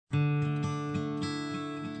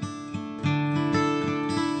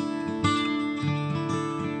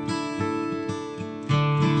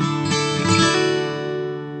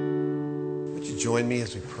join me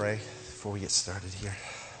as we pray before we get started here?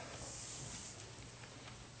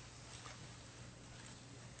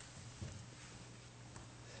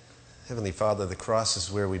 Heavenly Father, the cross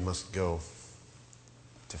is where we must go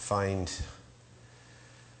to find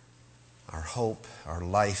our hope, our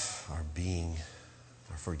life, our being,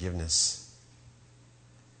 our forgiveness.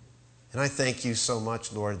 And I thank you so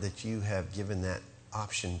much, Lord, that you have given that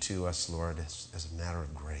option to us, Lord, as a matter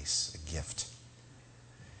of grace, a gift.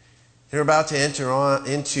 You're about to enter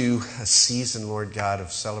into a season, Lord God,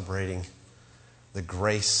 of celebrating the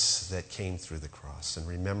grace that came through the cross and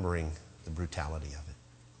remembering the brutality of it.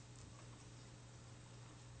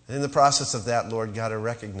 And in the process of that, Lord God, I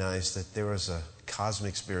recognize that there was a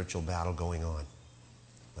cosmic spiritual battle going on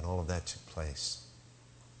when all of that took place.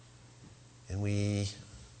 And we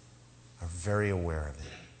are very aware of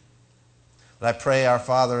it. But I pray, our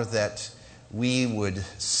Father, that we would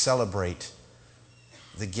celebrate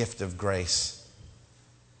the gift of grace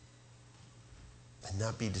and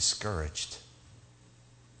not be discouraged.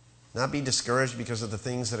 Not be discouraged because of the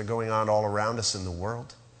things that are going on all around us in the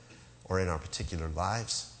world or in our particular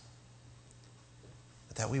lives.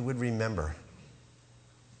 But that we would remember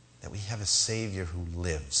that we have a Savior who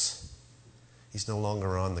lives. He's no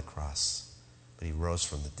longer on the cross, but he rose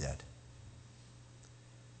from the dead.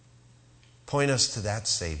 Point us to that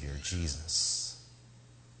Savior, Jesus.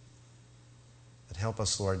 But help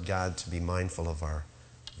us, Lord God, to be mindful of our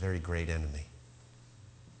very great enemy.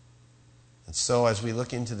 And so as we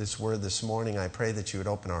look into this word this morning, I pray that you would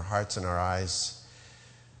open our hearts and our eyes,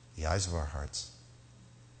 the eyes of our hearts.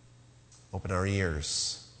 Open our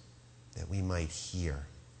ears that we might hear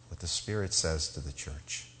what the Spirit says to the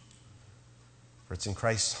church. For it's in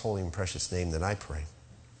Christ's holy and precious name that I pray.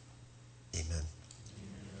 Amen.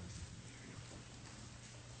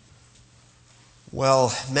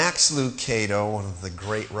 Well, Max Lucado, one of the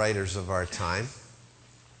great writers of our time,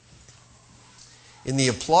 in The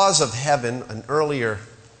Applause of Heaven, an earlier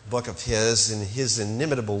book of his, in his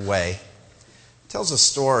inimitable way, tells a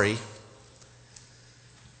story.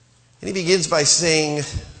 And he begins by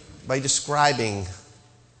describing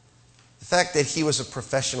the fact that he was a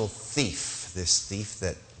professional thief, this thief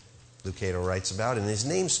that Lucado writes about, and his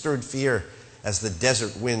name stirred fear as the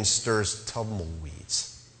desert wind stirs tumbleweeds.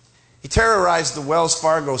 He terrorized the Wells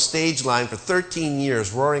Fargo stage line for 13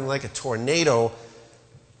 years, roaring like a tornado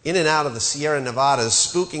in and out of the Sierra Nevadas,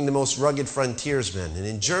 spooking the most rugged frontiersmen. And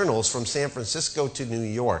in journals from San Francisco to New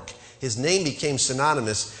York, his name became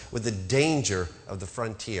synonymous with the danger of the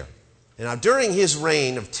frontier. And now, during his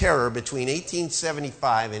reign of terror between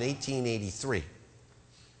 1875 and 1883,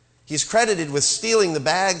 he's credited with stealing the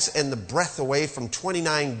bags and the breath away from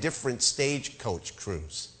 29 different stagecoach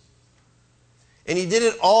crews. And he did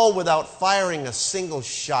it all without firing a single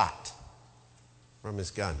shot from his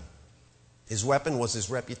gun. His weapon was his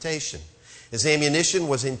reputation. His ammunition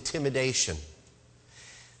was intimidation.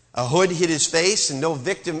 A hood hid his face, and no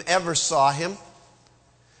victim ever saw him.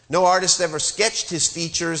 No artist ever sketched his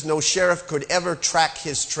features. No sheriff could ever track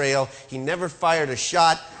his trail. He never fired a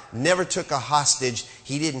shot, never took a hostage.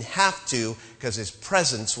 He didn't have to, because his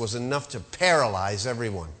presence was enough to paralyze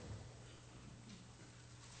everyone.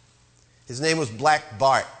 His name was Black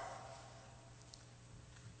Bart,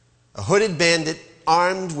 a hooded bandit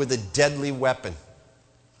armed with a deadly weapon.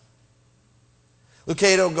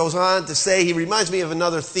 Lucado goes on to say, he reminds me of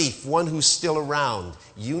another thief, one who's still around.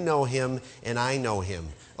 You know him and I know him.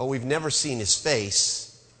 Oh, we've never seen his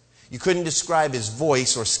face. You couldn't describe his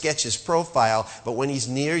voice or sketch his profile, but when he's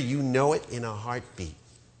near, you know it in a heartbeat.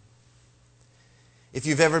 If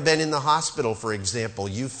you've ever been in the hospital, for example,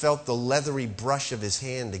 you've felt the leathery brush of his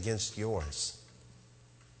hand against yours.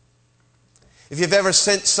 If you've ever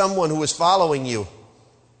sent someone who was following you,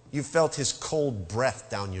 you've felt his cold breath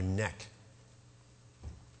down your neck.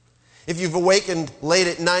 If you've awakened late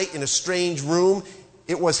at night in a strange room,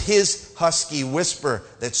 it was his husky whisper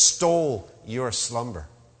that stole your slumber.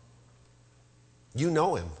 You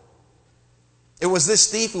know him. It was this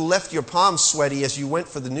thief who left your palms sweaty as you went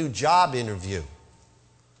for the new job interview.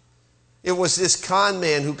 It was this con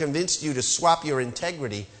man who convinced you to swap your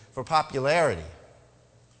integrity for popularity.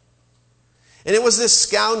 And it was this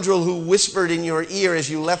scoundrel who whispered in your ear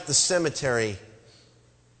as you left the cemetery,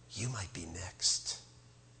 you might be next.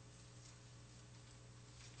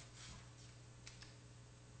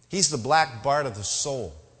 He's the Black Bart of the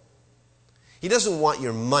soul. He doesn't want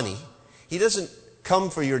your money. He doesn't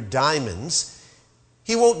come for your diamonds.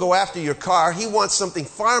 He won't go after your car. He wants something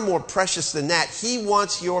far more precious than that. He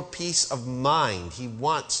wants your peace of mind. He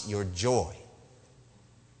wants your joy.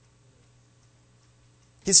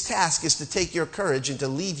 His task is to take your courage and to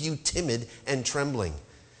leave you timid and trembling.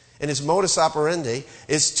 And his modus operandi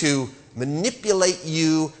is to manipulate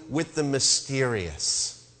you with the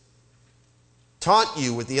mysterious, taunt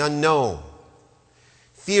you with the unknown,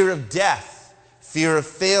 fear of death, fear of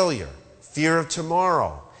failure, fear of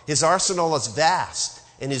tomorrow. His arsenal is vast,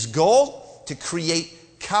 and his goal, to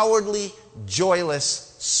create cowardly,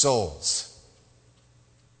 joyless souls.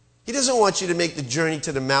 He doesn't want you to make the journey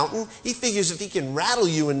to the mountain. He figures if he can rattle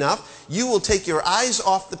you enough, you will take your eyes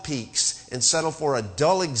off the peaks and settle for a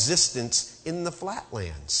dull existence in the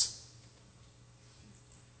flatlands.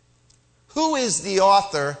 Who is the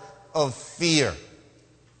author of fear?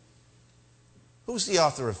 Who's the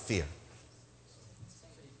author of fear?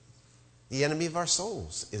 The enemy of our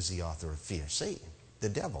souls is the author of fear, Satan, the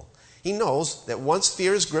devil. He knows that once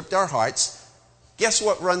fear has gripped our hearts, guess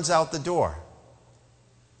what runs out the door?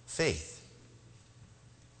 Faith.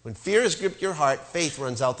 When fear has gripped your heart, faith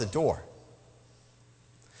runs out the door.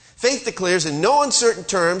 Faith declares in no uncertain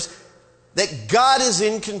terms that God is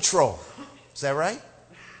in control. Is that right?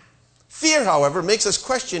 Fear, however, makes us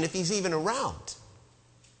question if he's even around.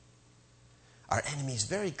 Our enemy is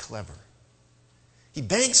very clever. He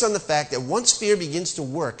banks on the fact that once fear begins to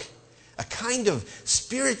work, a kind of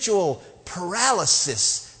spiritual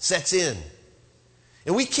paralysis sets in.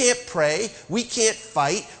 And we can't pray, we can't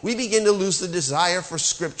fight, we begin to lose the desire for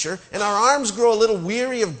Scripture, and our arms grow a little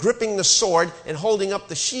weary of gripping the sword and holding up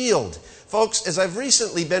the shield. Folks, as I've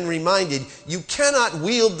recently been reminded, you cannot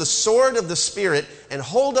wield the sword of the Spirit and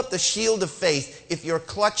hold up the shield of faith if you're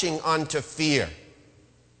clutching onto fear.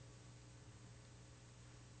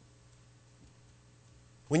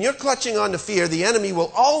 When you're clutching onto fear, the enemy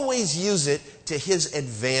will always use it to his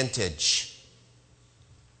advantage.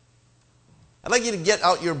 I'd like you to get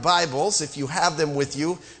out your Bibles, if you have them with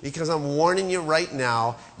you, because I'm warning you right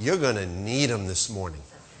now, you're going to need them this morning.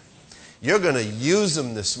 You're going to use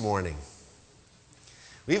them this morning.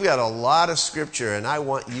 We've got a lot of Scripture, and I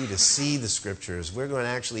want you to see the Scriptures. We're going to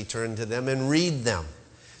actually turn to them and read them.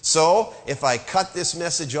 So, if I cut this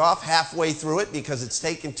message off halfway through it because it's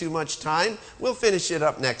taken too much time, we'll finish it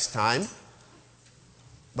up next time.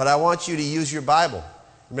 But I want you to use your Bible.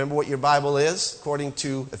 Remember what your Bible is? According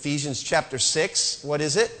to Ephesians chapter 6, what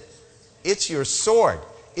is it? It's your sword.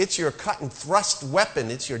 It's your cut and thrust weapon.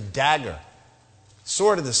 It's your dagger.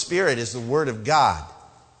 Sword of the Spirit is the Word of God,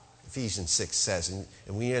 Ephesians 6 says, and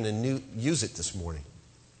we're going to use it this morning.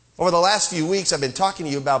 Over the last few weeks, I've been talking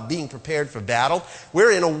to you about being prepared for battle.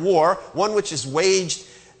 We're in a war, one which is waged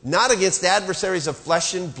not against adversaries of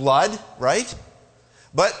flesh and blood, right?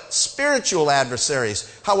 But spiritual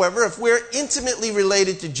adversaries. However, if we're intimately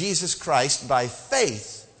related to Jesus Christ by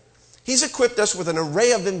faith, he's equipped us with an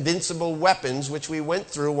array of invincible weapons, which we went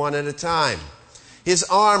through one at a time. His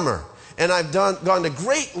armor. And I've gone to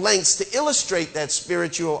great lengths to illustrate that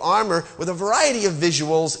spiritual armor with a variety of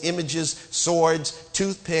visuals, images, swords,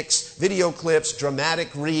 toothpicks, video clips, dramatic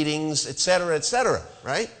readings, etc.,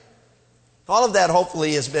 right? All of that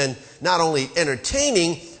hopefully has been not only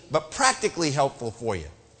entertaining, but practically helpful for you.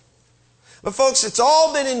 But folks, it's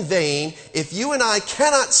all been in vain if you and I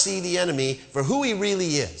cannot see the enemy for who he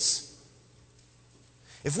really is.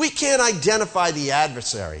 If we can't identify the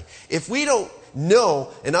adversary, if we don't know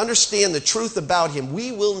and understand the truth about him,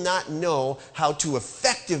 we will not know how to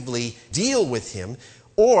effectively deal with him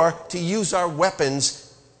or to use our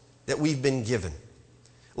weapons that we've been given.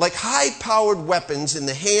 Like high-powered weapons in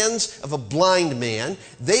the hands of a blind man,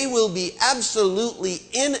 they will be absolutely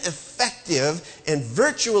ineffective and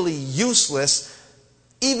virtually useless,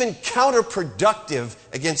 even counterproductive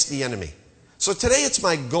against the enemy. So today it's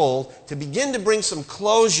my goal to begin to bring some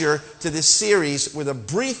closure to this series with a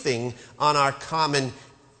briefing on our common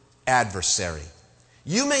adversary.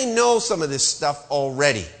 You may know some of this stuff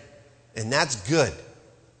already, and that's good.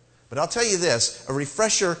 But I'll tell you this, a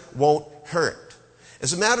refresher won't hurt.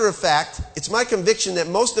 As a matter of fact, it's my conviction that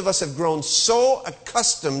most of us have grown so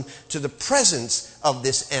accustomed to the presence of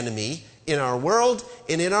this enemy in our world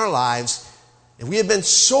and in our lives, and we have been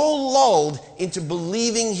so lulled into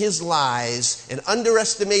believing his lies and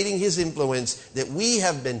underestimating his influence that we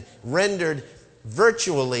have been rendered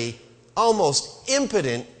virtually almost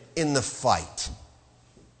impotent in the fight.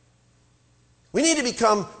 We need to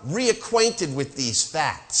become reacquainted with these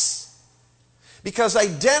facts. Because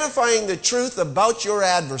identifying the truth about your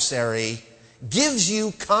adversary gives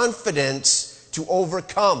you confidence to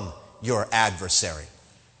overcome your adversary.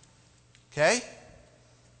 Okay?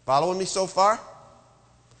 Following me so far?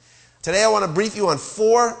 Today I want to brief you on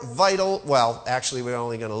four vital, well, actually we're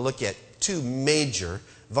only going to look at two major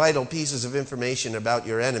vital pieces of information about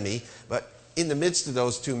your enemy, but in the midst of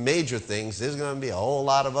those two major things, there's going to be a whole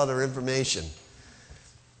lot of other information.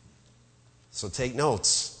 So take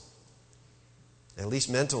notes. at least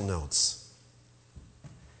mental notes.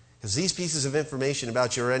 Because these pieces of information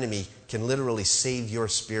about your enemy can literally save your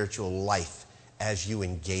spiritual life as you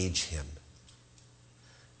engage him.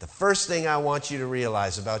 The first thing I want you to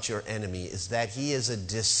realize about your enemy is that he is a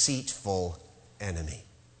deceitful enemy.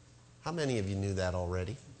 How many of you knew that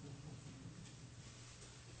already?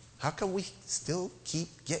 How come we still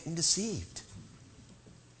keep getting deceived?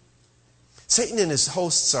 Satan and his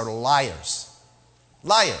hosts are liars.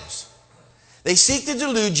 Liars. They seek to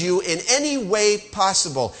delude you in any way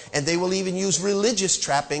possible, and they will even use religious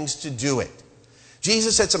trappings to do it.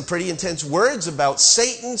 Jesus had some pretty intense words about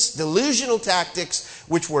Satan's delusional tactics,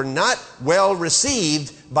 which were not well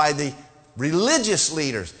received by the religious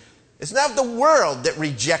leaders. It's not the world that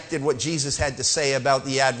rejected what Jesus had to say about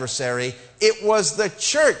the adversary. It was the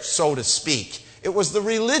church, so to speak. It was the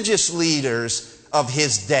religious leaders of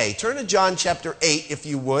his day. Turn to John chapter 8, if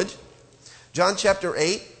you would. John chapter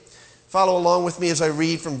 8. Follow along with me as I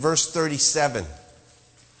read from verse 37.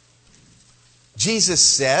 Jesus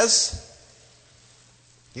says,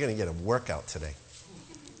 you're going to get a workout today.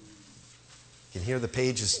 You can hear the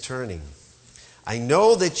pages turning. I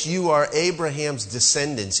know that you are Abraham's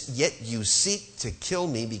descendants, yet you seek to kill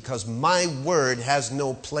me because my word has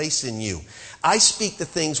no place in you. I speak the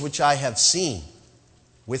things which I have seen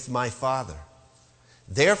with my Father.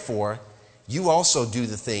 Therefore, you also do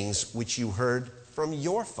the things which you heard from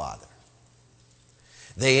your father.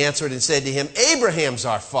 They answered and said to him, Abraham's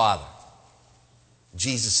our father.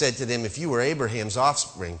 Jesus said to them, if you were Abraham's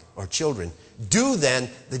offspring or children, do then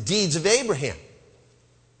the deeds of Abraham.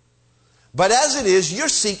 But as it is, you're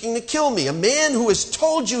seeking to kill me, a man who has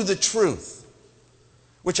told you the truth,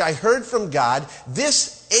 which I heard from God.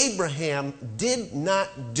 This Abraham did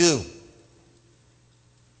not do.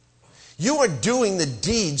 You are doing the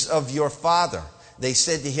deeds of your father. They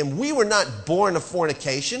said to him, we were not born of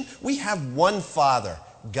fornication. We have one Father,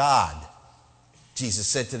 God. Jesus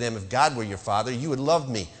said to them, if God were your Father, you would love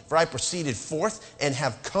me. For I proceeded forth and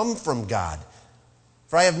have come from God.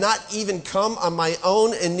 For I have not even come on my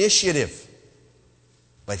own initiative,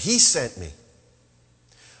 but he sent me.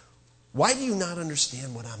 Why do you not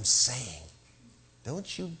understand what I'm saying?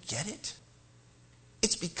 Don't you get it?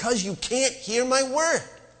 It's because you can't hear my word.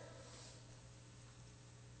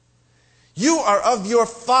 You are of your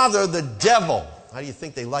father, the devil. How do you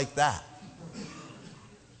think they like that?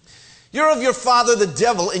 You're of your father, the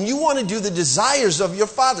devil, and you want to do the desires of your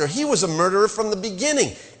father. He was a murderer from the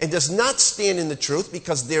beginning and does not stand in the truth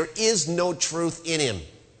because there is no truth in him.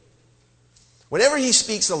 Whenever he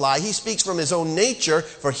speaks a lie, he speaks from his own nature,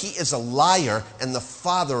 for he is a liar and the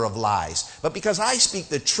father of lies. But because I speak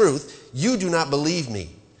the truth, you do not believe me.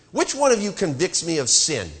 Which one of you convicts me of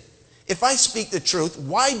sin? If I speak the truth,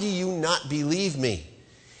 why do you not believe me?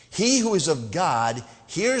 He who is of God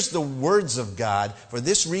hears the words of God. For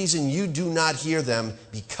this reason you do not hear them,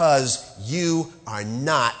 because you are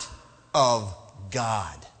not of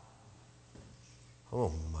God.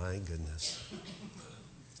 Oh my goodness.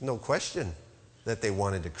 No question that they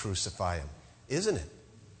wanted to crucify him, isn't it?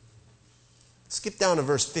 Skip down to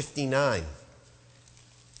verse 59.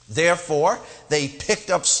 Therefore, they picked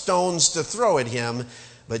up stones to throw at him,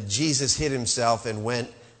 but Jesus hid himself and went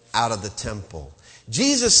out of the temple.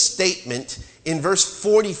 Jesus' statement in verse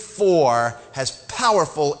 44 has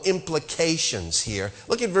powerful implications here.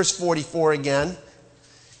 Look at verse 44 again.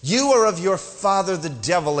 You are of your father the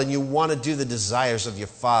devil, and you want to do the desires of your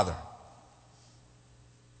father.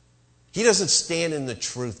 He doesn't stand in the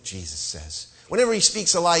truth, Jesus says. Whenever he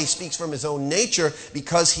speaks a lie, he speaks from his own nature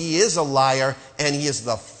because he is a liar and he is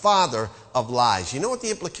the father of lies. You know what the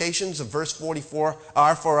implications of verse 44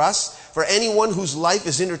 are for us? For anyone whose life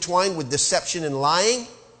is intertwined with deception and lying,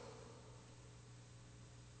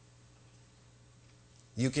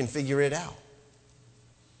 you can figure it out.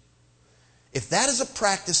 If that is a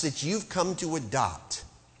practice that you've come to adopt,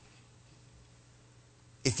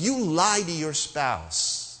 if you lie to your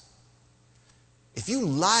spouse, if you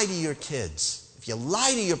lie to your kids, if you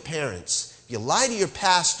lie to your parents, if you lie to your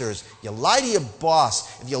pastors, you lie to your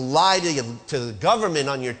boss, if you lie to the government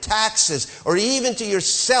on your taxes, or even to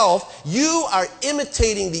yourself, you are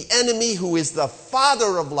imitating the enemy who is the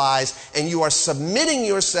father of lies, and you are submitting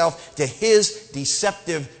yourself to his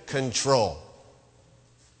deceptive control.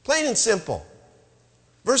 Plain and simple.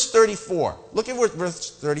 Verse 34. Look at what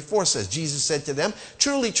verse 34 says. Jesus said to them,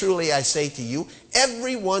 truly, truly, I say to you,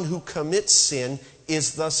 everyone who commits sin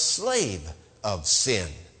is the slave of sin.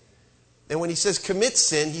 And when he says commit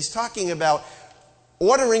sin, he's talking about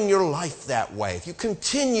ordering your life that way. If you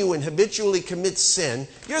continue and habitually commit sin,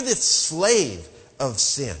 you're the slave of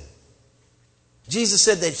sin. Jesus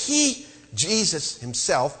said that Jesus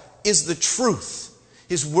himself is the truth.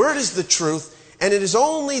 His word is the truth, and it is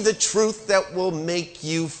only the truth that will make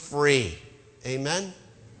you free. Amen?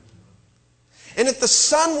 And if the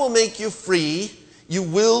Son will make you free, you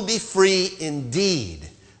will be free indeed.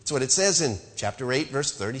 That's what it says in chapter 8,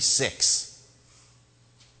 verse 36.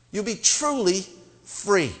 You'll be truly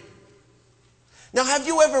free. Now, have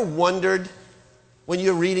you ever wondered, when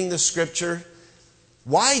you're reading the scripture,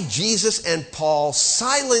 why Jesus and Paul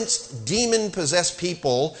silenced demon-possessed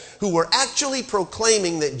people who were actually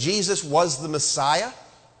proclaiming that Jesus was the Messiah,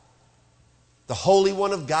 the Holy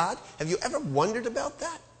One of God? Have you ever wondered about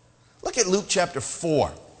that? Look at Luke chapter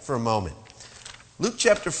 4 for a moment. Luke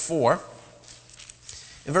chapter 4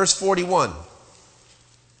 and verse 41.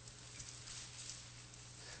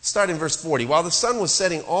 Start in verse 40. While the sun was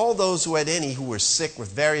setting, all those who had any who were sick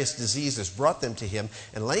with various diseases brought them to him,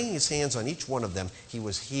 and laying his hands on each one of them, he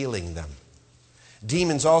was healing them.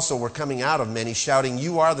 Demons also were coming out of many, shouting,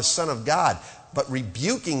 "You are the Son of God." But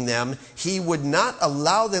rebuking them, he would not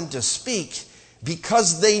allow them to speak,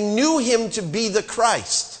 because they knew him to be the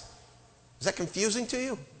Christ. Is that confusing to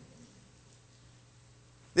you?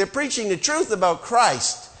 They're preaching the truth about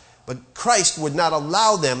Christ, but Christ would not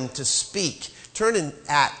allow them to speak. Turn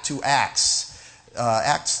to Acts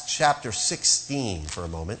chapter 16 for a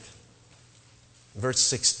moment. Verse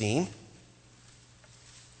 16.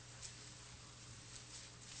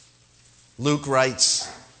 Luke writes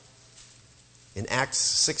in Acts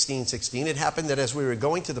 16:16, "It happened that as we were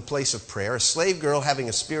going to the place of prayer, a slave girl having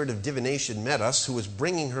a spirit of divination met us, who was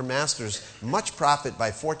bringing her masters much profit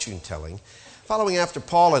by fortune telling. Following after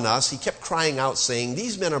Paul and us, he kept crying out, saying,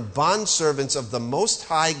 'These men are bondservants of the Most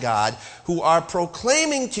High God, who are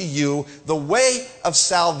proclaiming to you the way of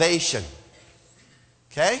salvation.'"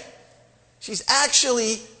 Okay? She's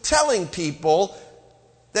actually telling people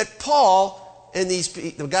that Paul and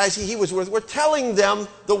the guys he was with were telling them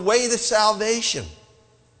the way to salvation.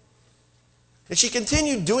 And she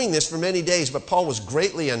continued doing this for many days, but Paul was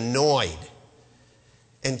greatly annoyed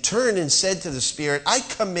and turned and said to the spirit, "I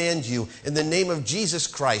command you in the name of Jesus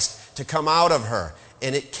Christ to come out of her."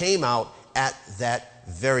 And it came out at that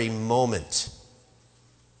very moment.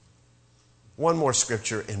 One more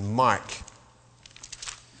scripture in Mark.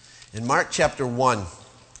 In Mark chapter 1,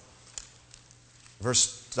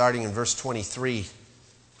 starting in verse 23.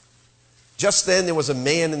 "Just then there was a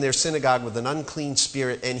man in their synagogue with an unclean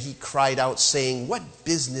spirit, and he cried out, saying, 'What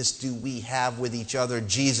business do we have with each other,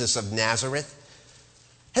 Jesus of Nazareth?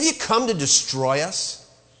 Have you come to destroy us?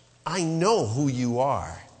 I know who you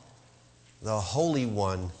are, the Holy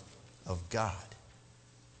One of God.'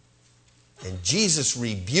 And Jesus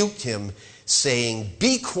rebuked him, saying,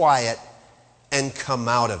 'Be quiet and come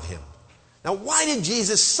out of him.'" Now, why did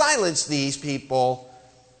Jesus silence these people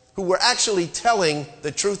who were actually telling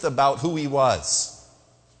the truth about who he was?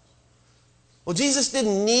 Well, Jesus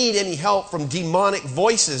didn't need any help from demonic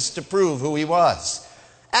voices to prove who he was.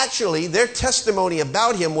 Actually, their testimony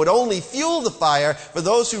about him would only fuel the fire for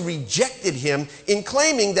those who rejected him in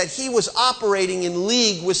claiming that he was operating in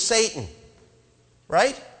league with Satan.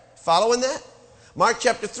 Right? Following that? Mark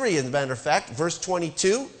chapter 3, as a matter of fact, verse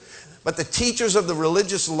 22. "But the teachers of the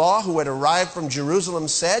religious law who had arrived from Jerusalem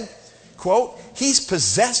said," quote, "He's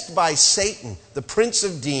possessed by Satan, the prince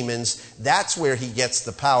of demons. That's where he gets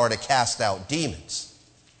the power to cast out demons."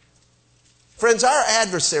 Friends, our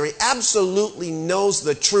adversary absolutely knows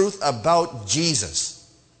the truth about Jesus.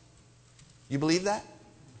 You believe that?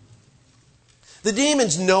 The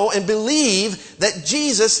demons know and believe that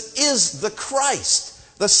Jesus is the Christ,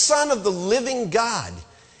 the Son of the living God.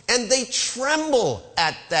 And they tremble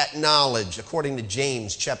at that knowledge, according to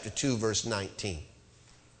James chapter 2, verse 19.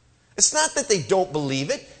 It's not that they don't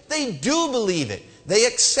believe it. They do believe it. They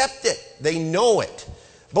accept it. They know it.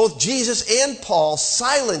 Both Jesus and Paul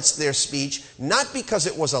silenced their speech, not because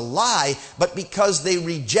it was a lie, but because they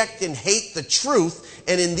reject and hate the truth,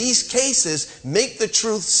 and in these cases make the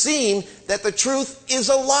truth seem that the truth is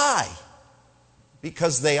a lie,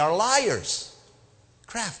 because they are liars.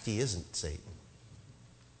 Crafty, isn't Satan?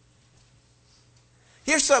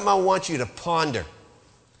 Here's something I want you to ponder.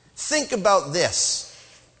 Think about this.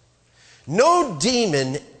 No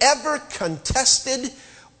demon ever contested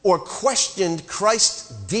or questioned Christ's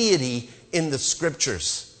deity in the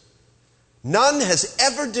Scriptures. None has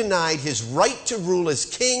ever denied his right to rule as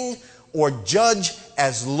king or judge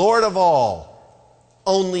as Lord of all.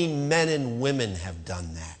 Only men and women have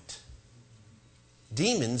done that.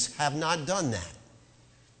 Demons have not done that.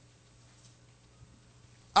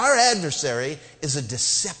 Our adversary is a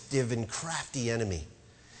deceptive and crafty enemy.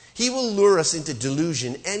 He will lure us into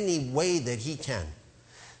delusion any way that he can.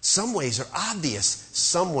 Some ways are obvious.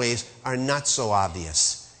 Some ways are not so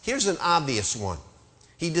obvious. Here's an obvious one.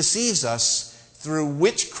 He deceives us through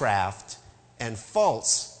witchcraft and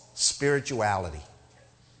false spirituality.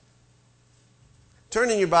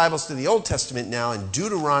 Turn in your Bibles to the Old Testament now in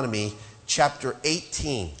Deuteronomy chapter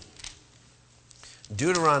 18.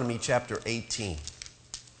 Deuteronomy chapter 18.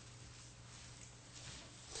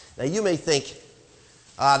 Now you may think,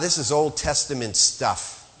 this is Old Testament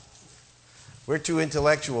stuff. We're too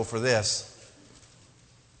intellectual for this.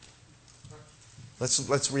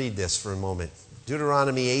 Let's read this for a moment.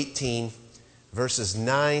 Deuteronomy 18, verses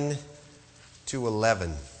 9 to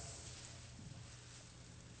 11.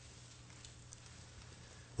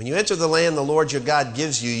 When you enter the land the Lord your God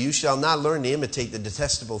gives you, you shall not learn to imitate the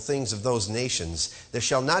detestable things of those nations. There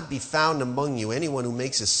shall not be found among you anyone who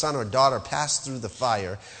makes his son or daughter pass through the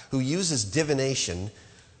fire, who uses divination,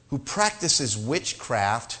 who practices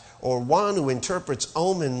witchcraft, or one who interprets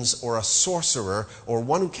omens, or a sorcerer, or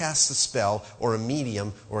one who casts a spell, or a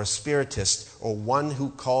medium, or a spiritist, or one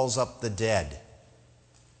who calls up the dead.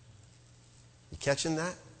 You catching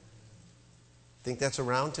that? Think that's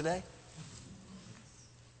around today?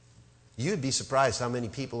 You'd be surprised how many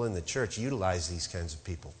people in the church utilize these kinds of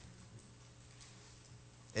people.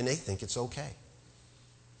 And they think it's okay.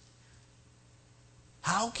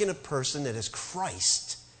 How can a person that has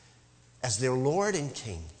Christ as their Lord and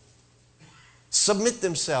King submit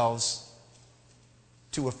themselves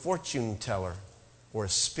to a fortune teller or a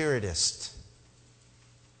spiritist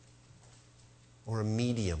or a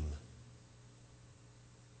medium?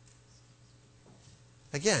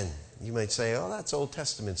 Again, you might say, oh, that's Old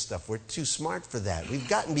Testament stuff. We're too smart for that. We've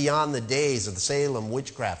gotten beyond the days of the Salem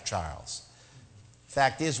witchcraft trials.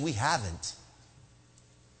 Fact is, we haven't.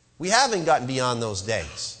 We haven't gotten beyond those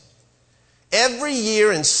days. Every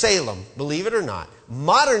year in Salem, believe it or not,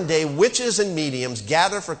 modern-day witches and mediums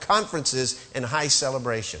gather for conferences and high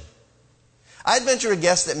celebration. I'd venture to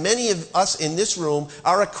guess that many of us in this room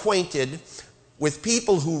are acquainted with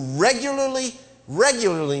people who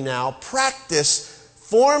regularly now practice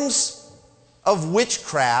forms of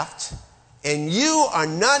witchcraft, and you are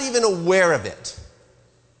not even aware of it.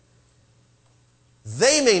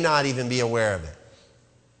 They may not even be aware of it.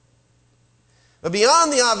 But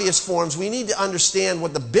beyond the obvious forms, we need to understand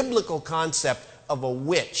what the biblical concept of a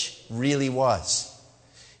witch really was.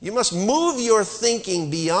 You must move your thinking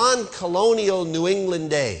beyond colonial New England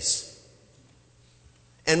days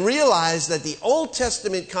and realize that the Old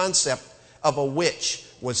Testament concept of a witch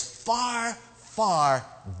was far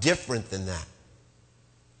different than that.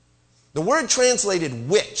 The word translated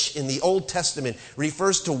witch in the Old Testament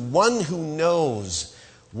refers to one who knows,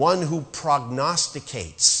 one who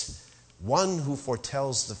prognosticates, one who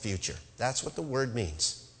foretells the future. That's what the word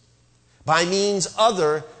means. By means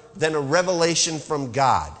other than a revelation from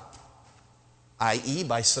God, i.e.,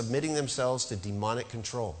 by submitting themselves to demonic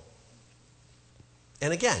control.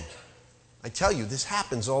 And again, I tell you, this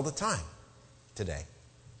happens all the time today.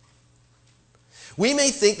 We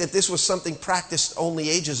may think that this was something practiced only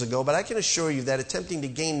ages ago, but I can assure you that attempting to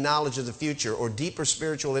gain knowledge of the future or deeper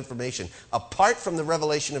spiritual information apart from the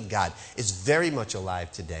revelation of God is very much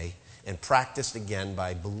alive today and practiced again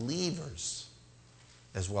by believers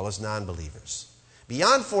as well as non-believers.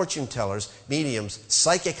 Beyond fortune tellers, mediums,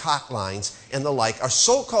 psychic hotlines, and the like are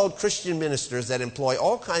so-called Christian ministers that employ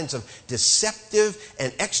all kinds of deceptive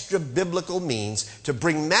and extra-biblical means to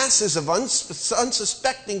bring masses of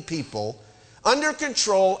unsuspecting people under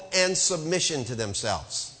control and submission to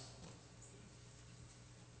themselves.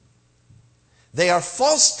 They are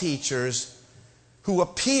false teachers who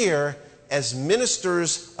appear as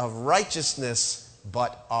ministers of righteousness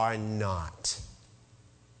but are not.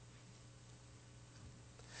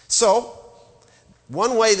 So,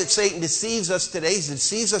 one way that Satan deceives us today is he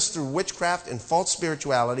deceives us through witchcraft and false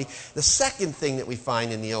spirituality. The second thing that we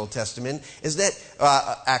find in the Old Testament is that,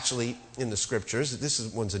 actually in the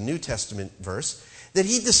Scriptures, one's a New Testament verse, that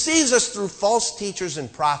he deceives us through false teachers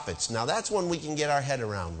and prophets. Now that's one we can get our head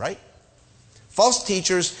around, right? False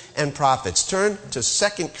teachers and prophets. Turn to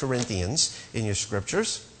 2 Corinthians in your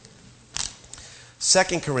Scriptures.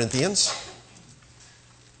 2 Corinthians.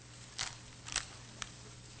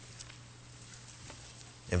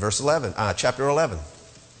 In chapter 11.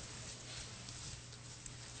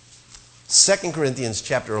 2 Corinthians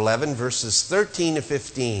chapter 11, verses 13 to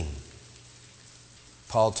 15.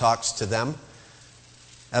 Paul talks to them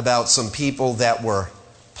about some people that were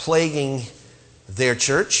plaguing their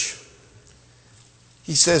church.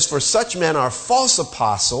 He says, "For such men are false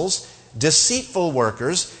apostles, deceitful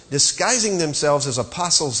workers, disguising themselves as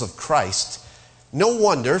apostles of Christ. No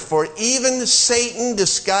wonder, for even Satan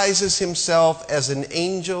disguises himself as an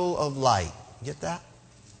angel of light." Get that?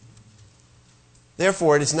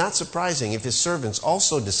 Therefore, it is not surprising if his servants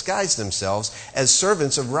also disguise themselves as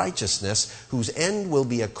servants of righteousness, whose end will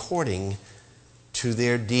be according to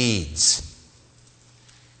their deeds.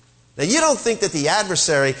 Now, you don't think that the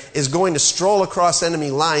adversary is going to stroll across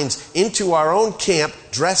enemy lines into our own camp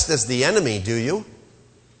dressed as the enemy, do you?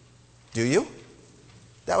 Do you?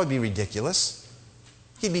 That would be ridiculous.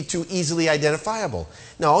 He'd be too easily identifiable.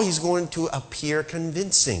 No, he's going to appear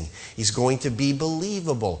convincing. He's going to be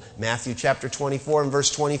believable. Matthew chapter 24 and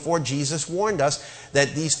verse 24, Jesus warned us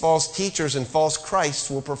that these false teachers and false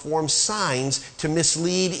Christs will perform signs to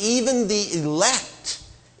mislead even the elect,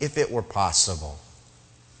 if it were possible.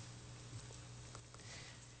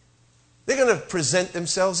 They're going to present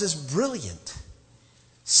themselves as brilliant.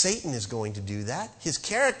 Satan is going to do that. His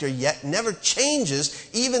character yet never changes,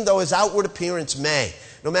 even though his outward appearance may.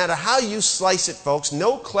 No matter how you slice it, folks,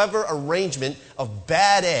 no clever arrangement of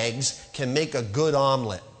bad eggs can make a good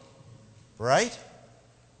omelet. Right?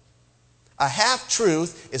 A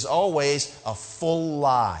half-truth is always a full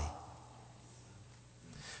lie.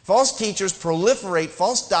 False teachers proliferate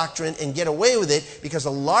false doctrine and get away with it because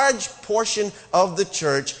a large portion of the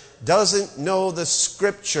church doesn't know the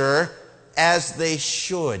Scripture as they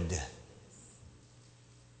should.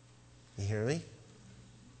 You hear me?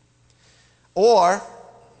 Or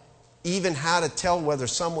even how to tell whether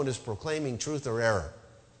someone is proclaiming truth or error.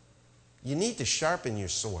 You need to sharpen your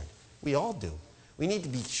sword. We all do. We need to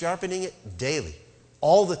be sharpening it daily,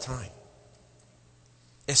 all the time.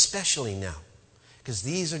 Especially now, because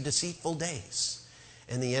these are deceitful days.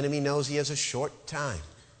 And the enemy knows he has a short time.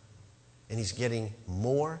 And he's getting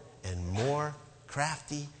more and more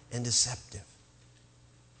crafty and deceptive.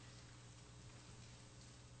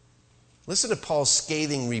 Listen to Paul's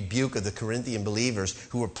scathing rebuke of the Corinthian believers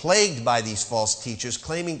who were plagued by these false teachers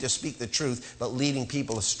claiming to speak the truth but leading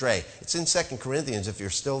people astray. It's in 2 Corinthians if you're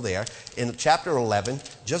still there. In chapter 11,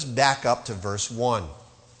 just back up to verse 1.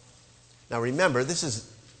 Now remember, this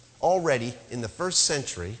is already in the first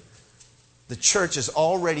century. The church is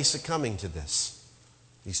already succumbing to this,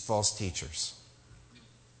 these false teachers.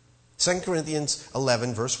 2 Corinthians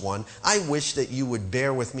 11, verse 1, I wish that you would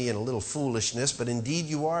bear with me in a little foolishness, but indeed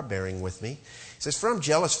you are bearing with me. He says, for I'm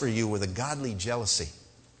jealous for you with a godly jealousy.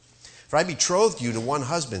 For I betrothed you to one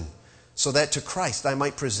husband, so that to Christ I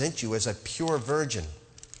might present you as a pure virgin.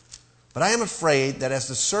 But I am afraid that as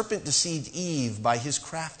the serpent deceived Eve by his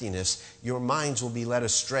craftiness, your minds will be led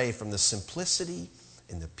astray from the simplicity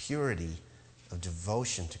and the purity of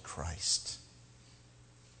devotion to Christ.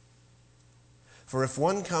 For if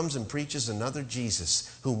one comes and preaches another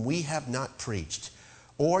Jesus, whom we have not preached,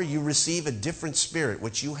 or you receive a different spirit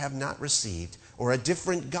which you have not received, or a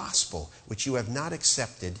different gospel which you have not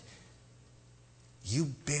accepted, you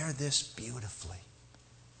bear this beautifully.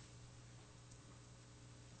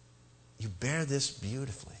 You bear this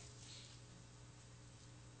beautifully.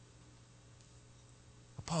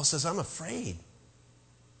 Paul says, I'm afraid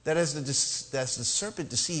that as the serpent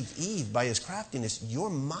deceived Eve by his craftiness, your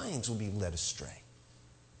minds will be led astray.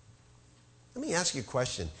 Let me ask you a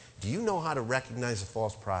question. Do you know how to recognize a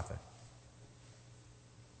false prophet?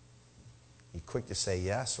 You quick to say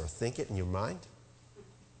yes or think it in your mind?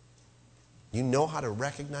 You know how to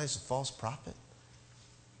recognize a false prophet?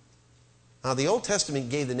 Now, the Old Testament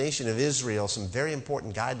gave the nation of Israel some very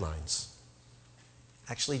important guidelines.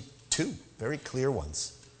 Actually, two very clear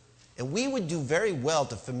ones. And we would do very well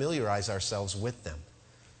to familiarize ourselves with them.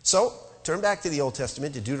 So, turn back to the Old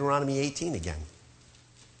Testament, to Deuteronomy 18 again.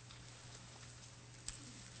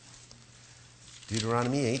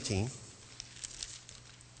 Deuteronomy 18,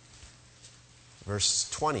 verse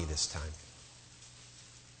 20 this time.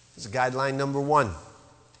 This is guideline number 1.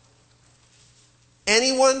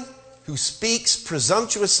 Anyone who speaks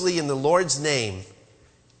presumptuously in the Lord's name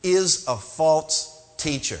is a false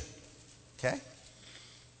teacher. Okay?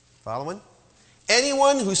 Following?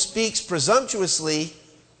 Anyone who speaks presumptuously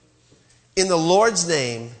in the Lord's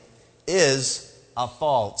name is a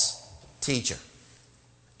false teacher.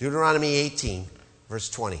 Deuteronomy 18, verse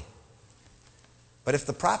 20. But if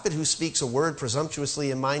the prophet who speaks a word presumptuously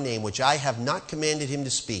in my name, which I have not commanded him to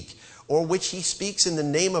speak, or which he speaks in the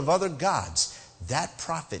name of other gods, that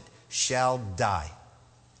prophet shall die.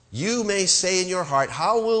 You may say in your heart,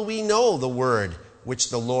 how will we know the word which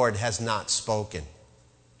the Lord has not spoken?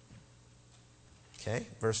 Okay,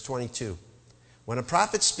 verse 22. When a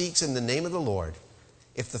prophet speaks in the name of the Lord,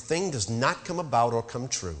 if the thing does not come about or come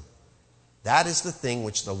true, that is the thing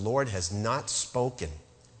which the Lord has not spoken.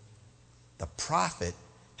 The prophet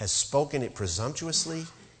has spoken it presumptuously.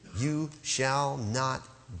 You shall not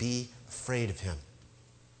be afraid of him.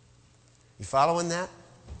 You following that?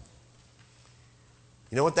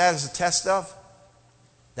 You know what that is a test of?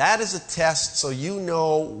 That is a test so you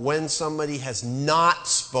know when somebody has not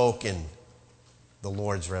spoken the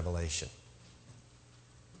Lord's revelation.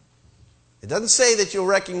 It doesn't say that you'll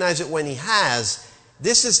recognize it when he has.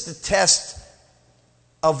 This is the test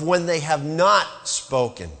of when they have not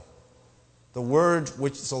spoken the word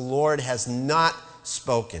which the Lord has not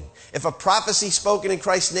spoken. If a prophecy spoken in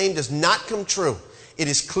Christ's name does not come true, it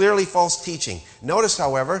is clearly false teaching. Notice,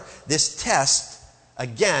 however, this test,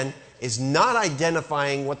 again, is not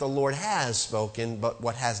identifying what the Lord has spoken, but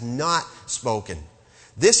what has not spoken.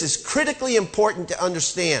 This is critically important to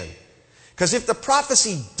understand. Because if the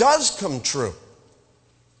prophecy does come true,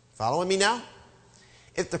 following me now?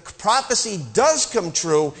 If the prophecy does come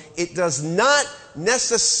true, it does not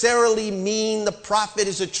necessarily mean the prophet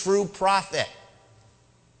is a true prophet.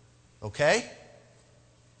 Okay?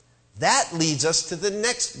 That leads us to the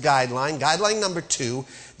next guideline, guideline number 2,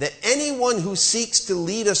 that anyone who seeks to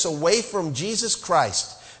lead us away from Jesus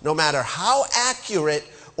Christ, no matter how accurate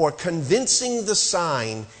or convincing the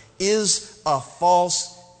sign, is a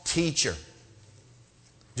false teacher.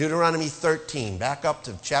 Deuteronomy 13, back up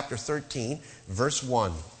to chapter 13, verse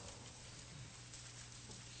 1.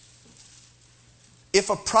 If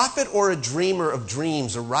a prophet or a dreamer of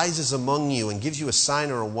dreams arises among you and gives you a sign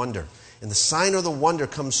or a wonder, and the sign or the wonder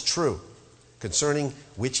comes true, concerning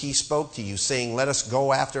which he spoke to you, saying, let us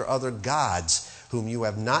go after other gods whom you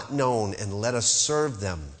have not known, and let us serve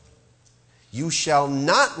them, you shall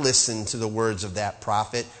not listen to the words of that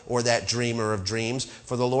prophet or that dreamer of dreams,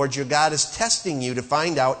 for the Lord your God is testing you to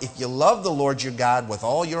find out if you love the Lord your God with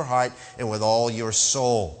all your heart and with all your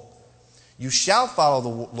soul. You shall follow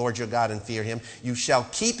the Lord your God and fear him. You shall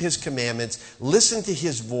keep his commandments, listen to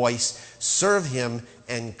his voice, serve him,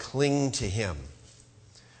 and cling to him.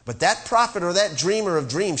 But that prophet or that dreamer of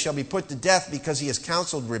dreams shall be put to death because he has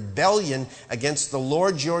counseled rebellion against the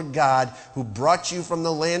Lord your God, who brought you from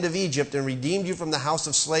the land of Egypt and redeemed you from the house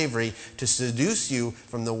of slavery, to seduce you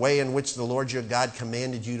from the way in which the Lord your God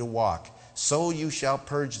commanded you to walk. So you shall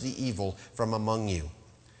purge the evil from among you.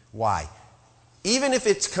 Why? Even if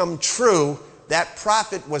it's come true, that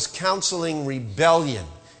prophet was counseling rebellion.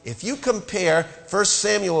 If you compare 1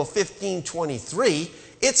 Samuel 15:23,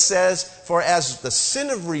 it says, for as the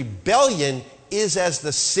sin of rebellion is as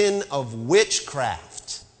the sin of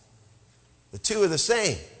witchcraft. The two are the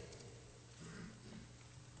same.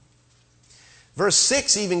 Verse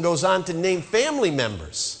 6 even goes on to name family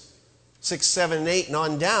members. 6, 7, and 8 and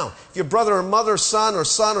on down. If your brother or mother, son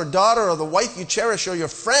or daughter, or the wife you cherish, or your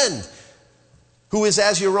friend, who is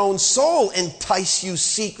as your own soul, entice you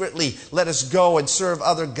secretly, let us go and serve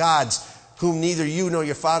other gods, whom neither you nor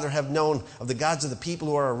your father have known, of the gods of the people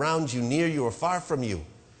who are around you, near you or far from you.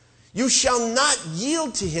 You shall not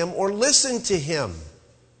yield to him or listen to him.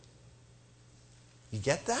 You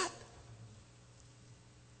get that?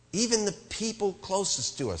 Even the people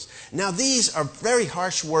closest to us. Now, these are very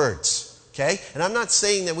harsh words, okay? And I'm not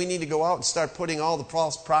saying that we need to go out and start putting all the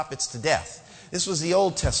false prophets to death. This was the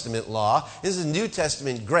Old Testament law. This is New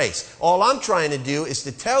Testament grace. All I'm trying to do is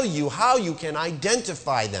to tell you how you can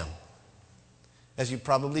identify them. As you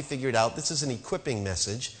probably figured out, this is an equipping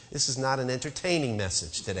message. This is not an entertaining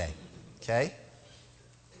message today. Okay?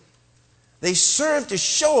 They serve to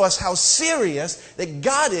show us how serious that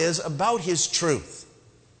God is about his truth.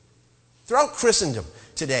 Throughout Christendom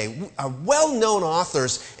today are well-known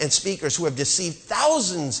authors and speakers who have deceived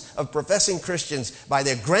thousands of professing Christians by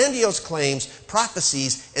their grandiose claims,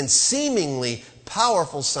 prophecies, and seemingly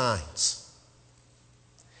powerful signs.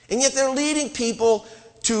 And yet they're leading people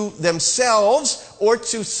to themselves or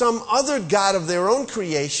to some other god of their own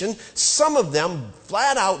creation. Some of them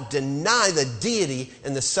flat out deny the deity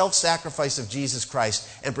and the self-sacrifice of Jesus Christ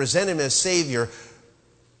and present him as Savior,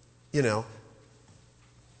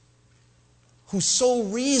 whose sole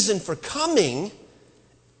reason for coming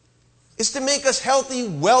is to make us healthy,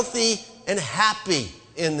 wealthy, and happy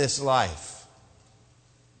in this life.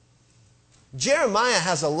 Jeremiah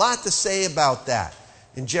has a lot to say about that.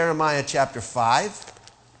 In Jeremiah chapter 5,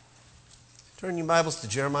 turn your Bibles to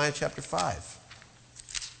Jeremiah chapter 5.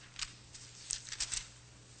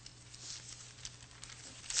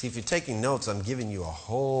 See, if you're taking notes, I'm giving you a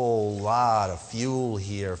whole lot of fuel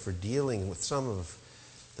here for dealing with some of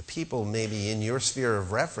the people maybe in your sphere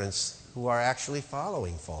of reference who are actually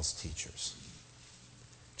following false teachers.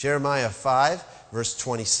 Jeremiah 5, verse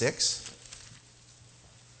 26.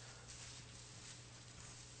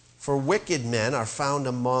 For wicked men are found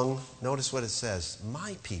among, notice what it says,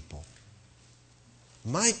 my people.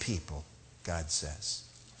 My people, God says.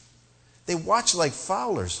 They watch like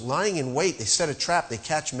fowlers, lying in wait. They set a trap, they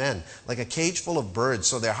catch men, like a cage full of birds.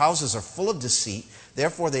 So their houses are full of deceit.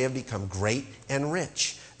 Therefore they have become great and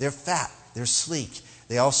rich. They're fat. They're sleek.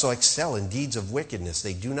 They also excel in deeds of wickedness.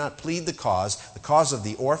 They do not plead the cause of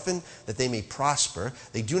the orphan, that they may prosper.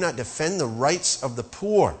 They do not defend the rights of the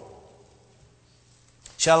poor.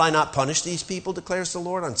 Shall I not punish these people, declares the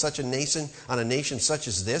Lord, on a nation such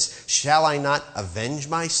as this? Shall I not avenge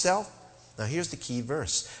myself? Now here's the key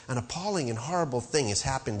verse. An appalling and horrible thing has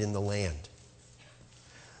happened in the land.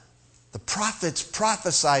 The prophets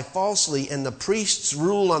prophesy falsely, and the priests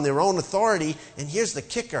rule on their own authority. And here's the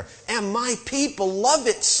kicker. And my people love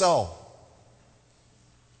it so.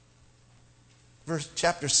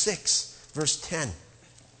 Chapter 6, verse 10.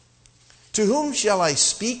 To whom shall I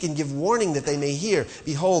speak and give warning that they may hear?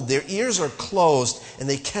 Behold, their ears are closed, and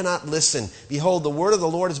they cannot listen. Behold, the word of the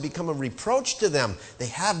Lord has become a reproach to them. They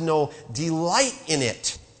have no delight in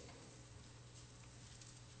it.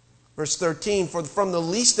 Verse 13, for from the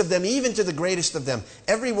least of them even to the greatest of them,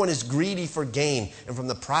 everyone is greedy for gain, and from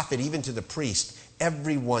the prophet even to the priest,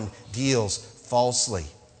 everyone deals falsely.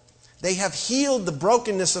 They have healed the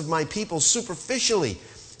brokenness of my people superficially,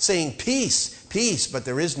 saying, peace, peace, but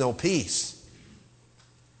there is no peace.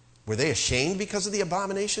 Were they ashamed because of the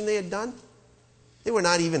abomination they had done? They were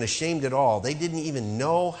not even ashamed at all. They didn't even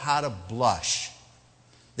know how to blush.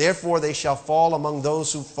 Therefore they shall fall among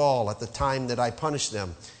those who fall at the time that I punish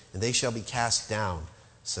them, and they shall be cast down,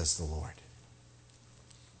 says the Lord.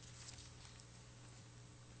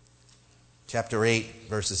 Chapter 8,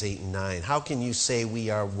 verses 8 and 9. How can you say we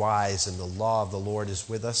are wise and the law of the Lord is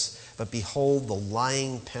with us? But behold, the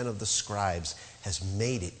lying pen of the scribes has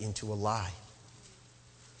made it into a lie.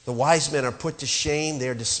 The wise men are put to shame. They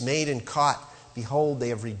are dismayed and caught. Behold, they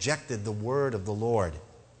have rejected the word of the Lord.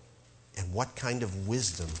 And what kind of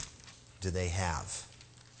wisdom do they have?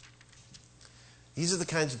 These are the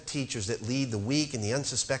kinds of teachers that lead the weak and the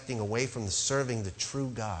unsuspecting away from the serving the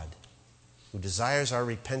true God, who desires our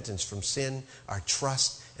repentance from sin, our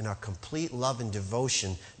trust, and our complete love and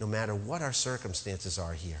devotion, no matter what our circumstances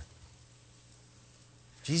are here.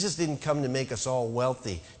 Jesus didn't come to make us all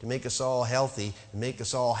wealthy, to make us all healthy, to make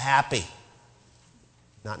us all happy.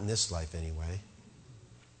 Not in this life, anyway.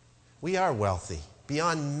 We are wealthy,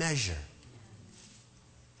 beyond measure,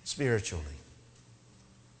 spiritually.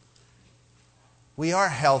 We are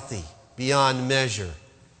healthy, beyond measure,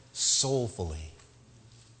 soulfully.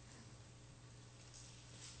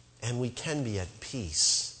 And we can be at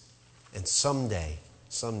peace. And someday,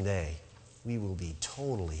 we will be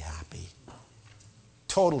totally happy,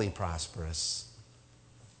 totally prosperous,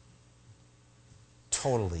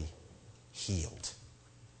 totally healed.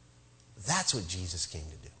 That's what Jesus came to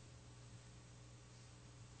do.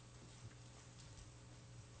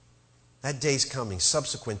 That day's coming,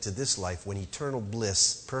 subsequent to this life, when eternal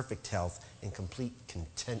bliss, perfect health, and complete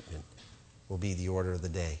contentment will be the order of the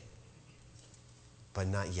day. But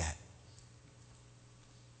not yet.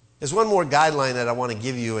 There's one more guideline that I want to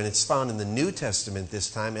give you, and it's found in the New Testament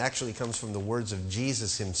this time. It actually comes from the words of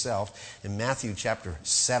Jesus himself in Matthew chapter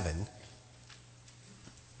 7.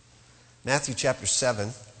 Matthew chapter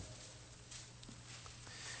 7.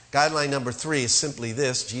 Guideline number 3 is simply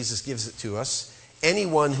this. Jesus gives it to us.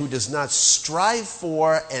 Anyone who does not strive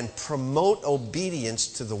for and promote obedience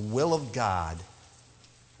to the will of God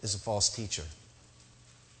is a false teacher.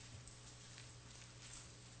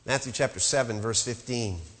 Matthew chapter 7, verse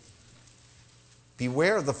 15.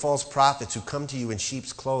 Beware of the false prophets who come to you in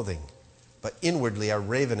sheep's clothing, but inwardly are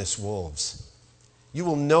ravenous wolves. You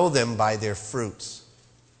will know them by their fruits.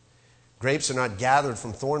 Grapes are not gathered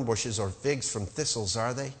from thorn bushes, or figs from thistles,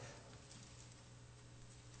 are they?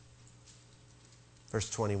 Verse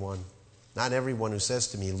 21. Not everyone who says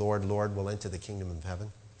to me, Lord, Lord, will enter the kingdom of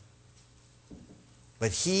heaven,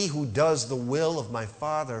 but he who does the will of my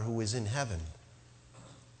Father who is in heaven.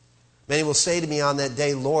 Many will say to me on that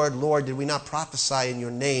day, Lord, Lord, did we not prophesy in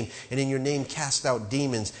your name, and in your name cast out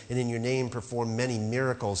demons, and in your name perform many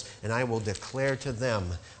miracles? And I will declare to them,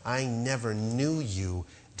 I never knew you.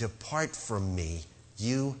 Depart from me,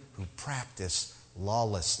 you who practice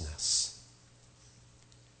lawlessness.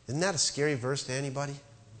 Isn't that a scary verse to anybody?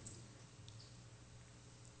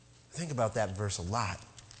 Think about that verse a lot.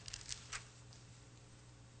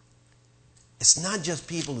 It's not just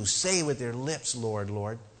people who say with their lips, Lord,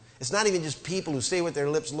 Lord. It's not even just people who say with their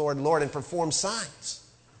lips, Lord, Lord, and perform signs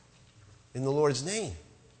in the Lord's name.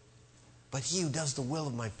 But he who does the will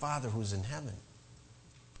of my Father who's in heaven,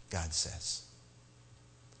 God says.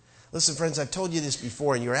 Listen, friends, I've told you this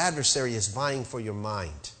before, and your adversary is vying for your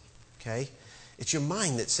mind. Okay? It's your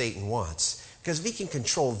mind that Satan wants. Because if he can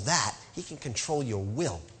control that, he can control your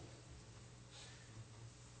will.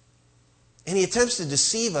 And he attempts to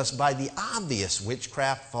deceive us by the obvious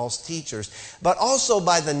witchcraft, false teachers, but also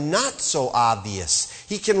by the not so obvious.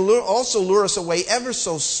 He can also lure us away ever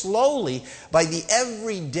so slowly by the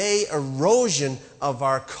everyday erosion of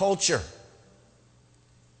our culture.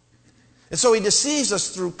 And so he deceives us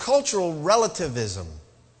through cultural relativism.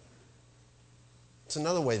 It's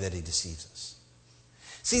another way that he deceives us.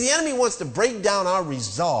 See, the enemy wants to break down our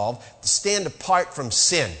resolve to stand apart from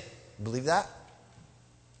sin. You believe that?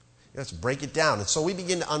 Let's break it down. And so we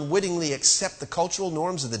begin to unwittingly accept the cultural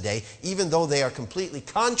norms of the day, even though they are completely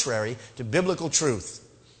contrary to biblical truth.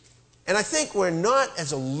 And I think we're not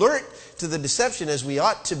as alert to the deception as we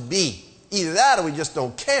ought to be. Either that or we just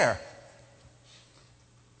don't care.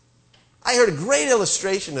 I heard a great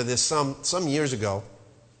illustration of this some years ago.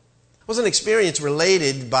 It was an experience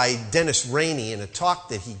related by Dennis Rainey in a talk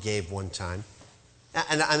that he gave one time.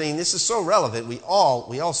 And I mean, this is so relevant. We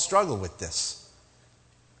all struggle with this.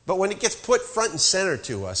 But when it gets put front and center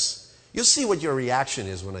to us, you'll see what your reaction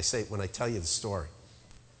is when I tell you the story.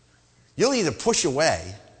 You'll either push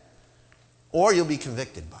away or you'll be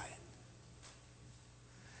convicted by it.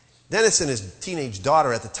 Dennis and his teenage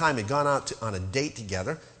daughter at the time had gone out on a date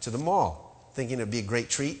together to the mall. Thinking it would be a great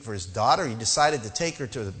treat for his daughter, he decided to take her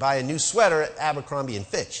to buy a new sweater at Abercrombie &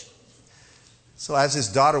 Fitch. So as his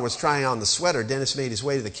daughter was trying on the sweater, Dennis made his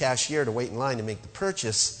way to the cashier to wait in line to make the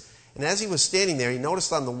purchase. And as he was standing there, he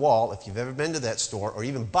noticed on the wall, if you've ever been to that store or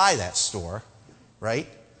even by that store, right,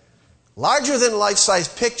 larger than life-size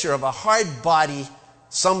picture of a hard-body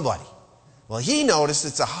somebody. Well, he noticed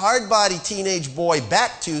it's a hard-body teenage boy,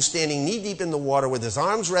 back to, standing knee-deep in the water with his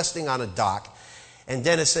arms resting on a dock. And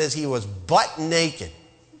Dennis says he was butt naked.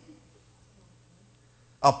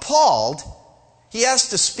 Appalled, he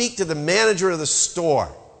asked to speak to the manager of the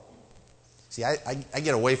store. See, I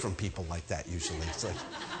get away from people like that usually. It's like,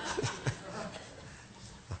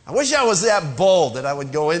 I wish I was that bold that I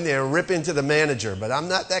would go in there and rip into the manager, but I'm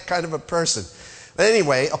not that kind of a person. But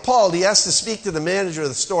anyway, appalled, he asked to speak to the manager of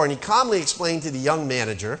the store, and he calmly explained to the young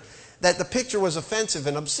manager that the picture was offensive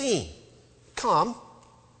and obscene. Calm.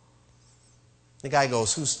 The guy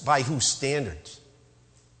goes, by whose standards?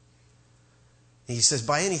 And he says,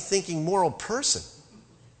 by any thinking moral person.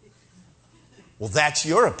 Well, that's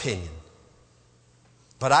your opinion.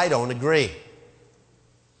 But I don't agree.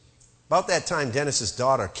 About that time, Dennis's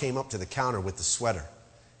daughter came up to the counter with the sweater,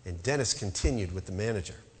 and Dennis continued with the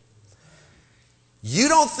manager. You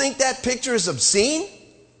don't think that picture is obscene?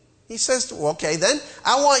 He says, well, okay, then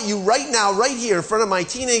I want you right now, right here in front of my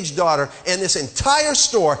teenage daughter and this entire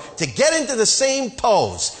store to get into the same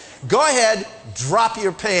pose. Go ahead, drop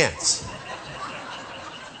your pants.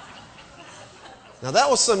 Now, that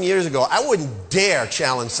was some years ago. I wouldn't dare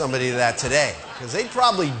challenge somebody to that today, because they'd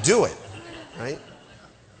probably do it, right?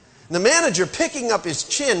 The manager, picking up his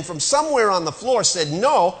chin from somewhere on the floor, said,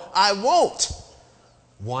 no, I won't.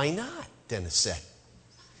 Why not? Dennis said.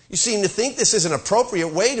 You seem to think this is an appropriate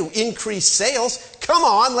way to increase sales. Come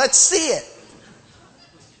on, let's see it.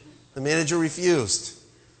 The manager refused.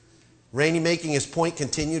 Rainey, making his point,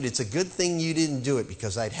 continued, it's a good thing you didn't do it,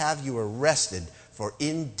 because I'd have you arrested for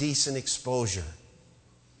indecent exposure.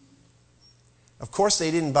 Of course,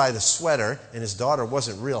 they didn't buy the sweater, and his daughter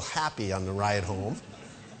wasn't real happy on the ride home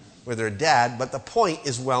with her dad, but the point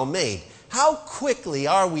is well made. How quickly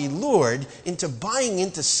are we lured into buying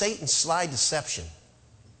into Satan's sly deception?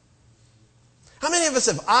 How many of us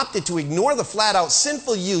have opted to ignore the flat-out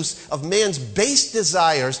sinful use of man's base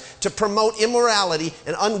desires to promote immorality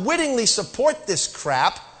and unwittingly support this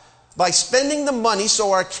crap by spending the money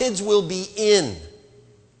so our kids will be in?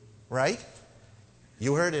 Right?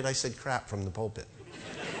 You heard it, I said crap from the pulpit.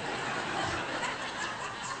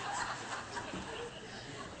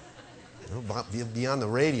 It'll be on the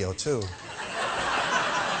radio, too.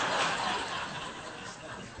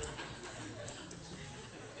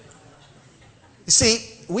 You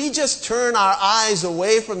see, we just turn our eyes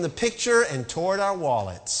away from the picture and toward our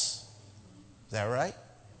wallets. Is that right?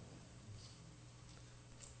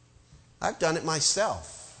 I've done it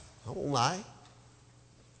myself. I won't lie.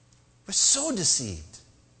 We're so deceived.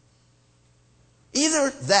 Either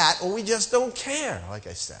that or we just don't care, like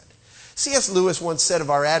I said. C.S. Lewis once said of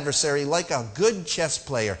our adversary, like a good chess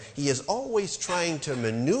player, he is always trying to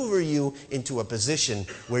maneuver you into a position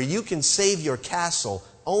where you can save your castle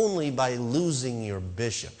only by losing your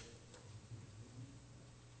bishop.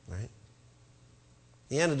 Right?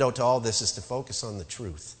 The antidote to all this is to focus on the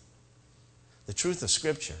truth of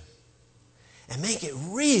Scripture, and make it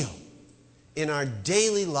real in our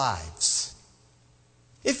daily lives.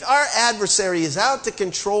 If our adversary is out to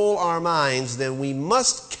control our minds, then we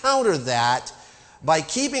must counter that by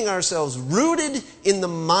keeping ourselves rooted in the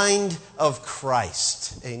mind of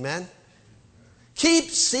Christ. Amen?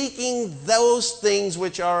 Keep seeking those things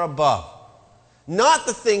which are above, not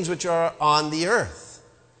the things which are on the earth.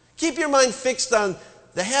 Keep your mind fixed on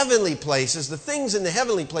the heavenly places, the things in the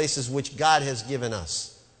heavenly places which God has given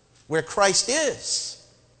us, where Christ is.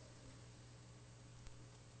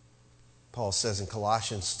 Paul says in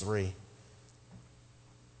Colossians 3,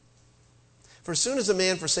 "For as soon as a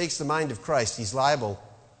man forsakes the mind of Christ, he's liable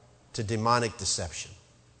to demonic deception."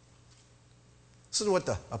 Listen to what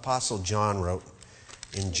the Apostle John wrote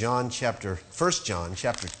in 1 John chapter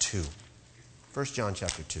 2. 1 John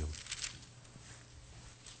chapter 2.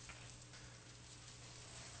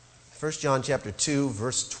 1 John chapter 2,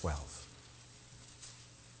 verse 12.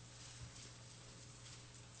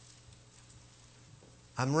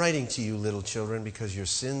 "I'm writing to you, little children, because your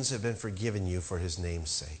sins have been forgiven you for his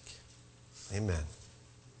name's sake." Amen.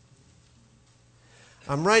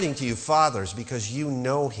 "I'm writing to you, fathers, because you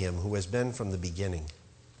know him who has been from the beginning.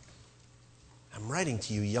 I'm writing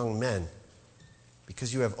to you, young men,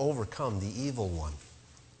 because you have overcome the evil one.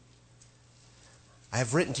 I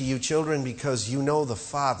have written to you, children, because you know the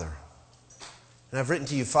Father. And I've written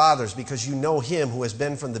to you, fathers, because you know him who has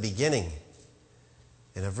been from the beginning.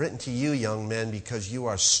 And I've written to you, young men, because you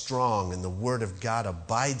are strong and the word of God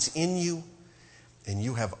abides in you, and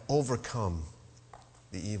you have overcome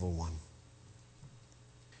the evil one.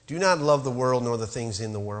 Do not love the world nor the things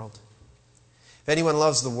in the world. If anyone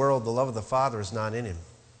loves the world, the love of the Father is not in him.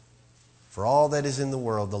 For all that is in the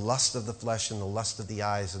world, the lust of the flesh and the lust of the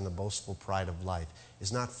eyes and the boastful pride of life,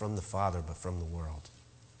 is not from the Father, but from the world.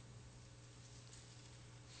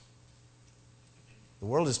 The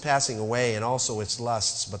world is passing away and also its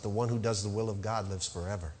lusts, but the one who does the will of God lives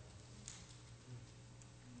forever.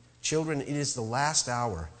 Children, it is the last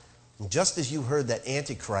hour. And just as you heard that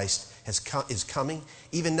Antichrist is coming,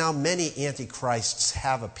 even now many Antichrists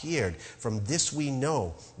have appeared. From this we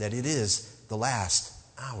know that it is the last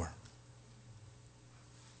hour.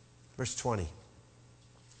 Verse 20.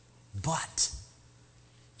 "But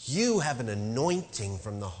you have an anointing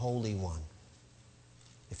from the Holy One,"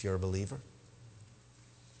 if you're a believer.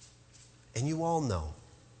 And you all know.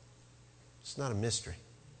 It's not a mystery.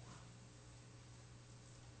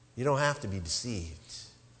 You don't have to be deceived.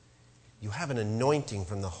 You have an anointing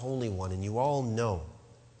from the Holy One, and you all know.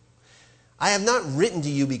 "I have not written to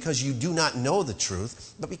you because you do not know the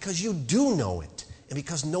truth, but because you do know it, and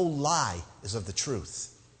because no lie is of the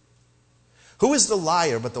truth. Who is the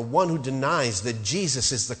liar but the one who denies that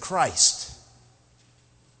Jesus is the Christ?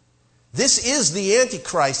 This is the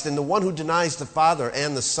Antichrist and the one who denies the Father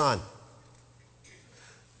and the Son.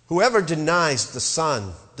 Whoever denies the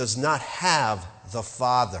Son does not have the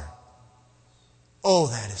Father." Oh,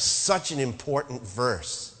 that is such an important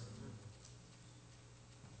verse.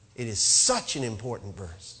 It is such an important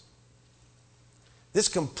verse. This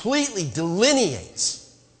completely delineates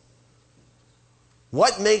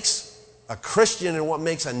what makes a Christian and what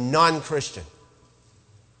makes a non-Christian.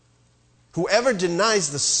 Whoever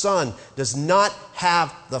denies the Son does not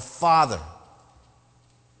have the Father.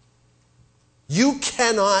 You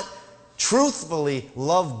cannot truthfully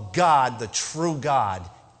love God, the true God,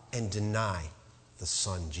 and deny the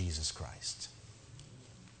Son, Jesus Christ.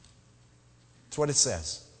 That's what it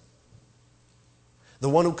says. The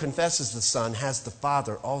one who confesses the Son has the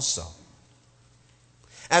Father also.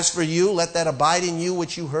 "As for you, let that abide in you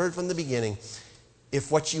which you heard from the beginning.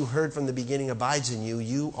 If what you heard from the beginning abides in you,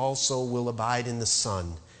 you also will abide in the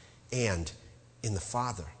Son and in the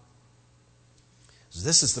Father. So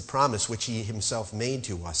this is the promise which he himself made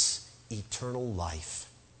to us, eternal life.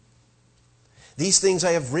 These things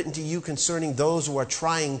I have written to you concerning those who are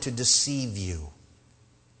trying to deceive you."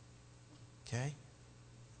 Okay?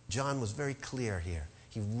 John was very clear here.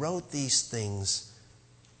 He wrote these things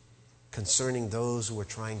concerning those who are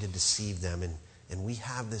trying to deceive them, and we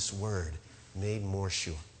have this word made more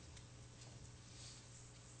sure.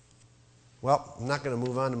 Well, I'm not going to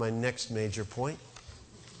move on to my next major point.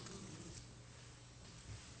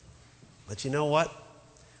 But you know what?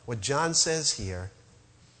 What John says here,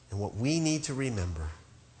 and what we need to remember,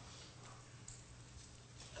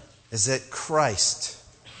 is that Christ,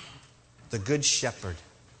 the Good Shepherd,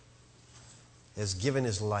 has given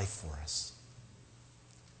his life for us.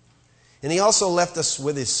 And he also left us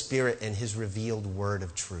with his Spirit and his revealed word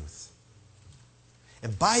of truth.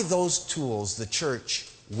 And by those tools, the church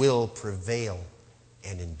will prevail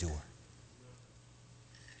and endure.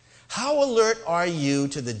 How alert are you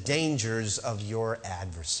to the dangers of your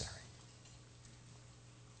adversary?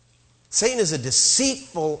 Satan is a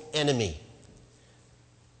deceitful enemy.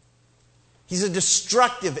 He's a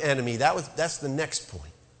destructive enemy. That's the next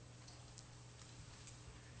point.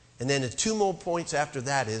 And then the two more points after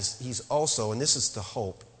that is he's also, and this is the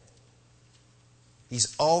hope,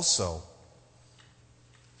 he's also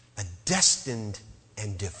a destined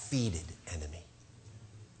and defeated enemy.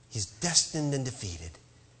 He's destined and defeated.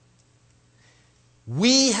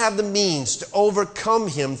 We have the means to overcome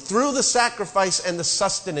him through the sacrifice and the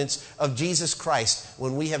sustenance of Jesus Christ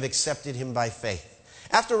when we have accepted him by faith.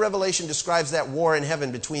 After Revelation describes that war in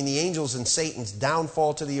heaven between the angels and Satan's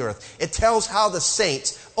downfall to the earth, it tells how the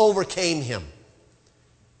saints overcame him.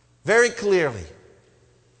 Very clearly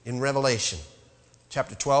in Revelation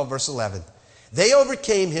chapter 12, verse 11. They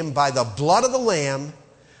overcame him by the blood of the Lamb,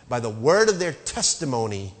 by the word of their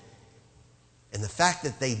testimony, and the fact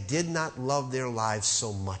that they did not love their lives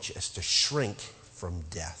so much as to shrink from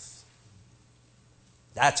death.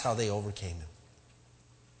 That's how they overcame him.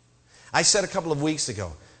 I said a couple of weeks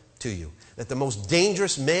ago to you that the most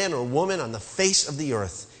dangerous man or woman on the face of the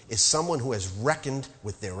earth is someone who has reckoned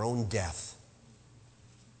with their own death.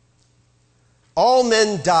 All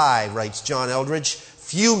men die, writes John Eldredge.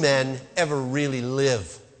 Few men ever really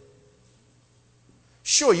live.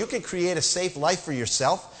 Sure, you can create a safe life for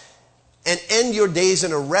yourself and end your days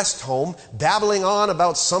in a rest home babbling on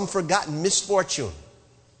about some forgotten misfortune.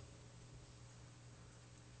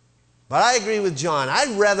 But I agree with John.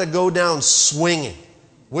 I'd rather go down swinging.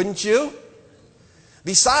 Wouldn't you?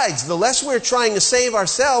 Besides, the less we're trying to save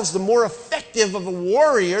ourselves, the more effective of a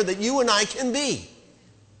warrior that you and I can be.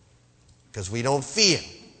 Because we don't fear.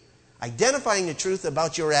 Identifying the truth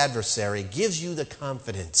about your adversary gives you the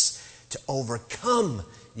confidence to overcome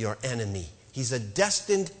your enemy. He's a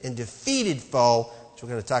destined and defeated foe, which we're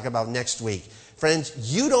going to talk about next week.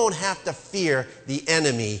 Friends, you don't have to fear the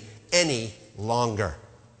enemy any longer.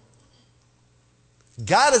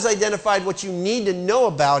 God has identified what you need to know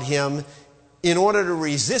about him in order to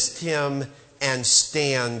resist him and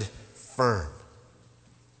stand firm.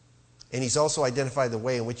 And he's also identified the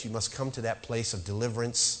way in which you must come to that place of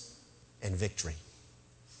deliverance and victory.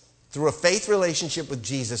 Through a faith relationship with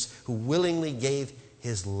Jesus, who willingly gave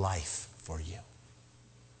his life for you.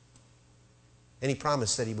 And he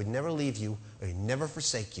promised that he would never leave you or he'd never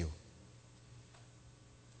forsake you.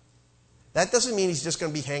 That doesn't mean he's just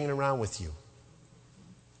going to be hanging around with you.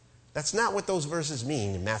 That's not what those verses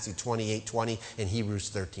mean in Matthew 28:20 and Hebrews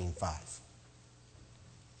 13:5.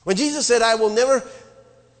 When Jesus said, I will never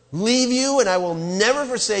leave you and I will never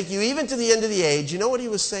forsake you, even to the end of the age, you know what he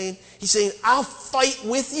was saying? He's saying, I'll fight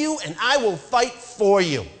with you and I will fight for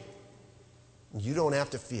you. You don't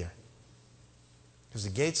have to fear. Because the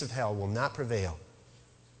gates of hell will not prevail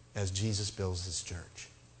as Jesus builds his church.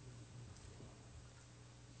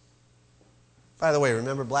 By the way,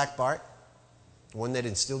 remember Black Bart? The one that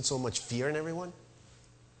instilled so much fear in everyone?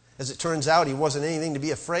 As it turns out, he wasn't anything to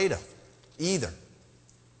be afraid of either.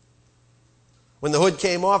 When the hood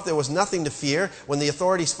came off, there was nothing to fear. When the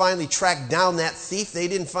authorities finally tracked down that thief, they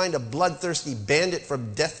didn't find a bloodthirsty bandit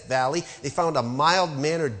from Death Valley. They found a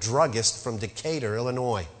mild-mannered druggist from Decatur,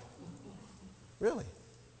 Illinois. Really?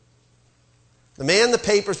 The man the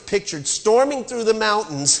papers pictured storming through the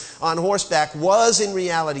mountains on horseback was, in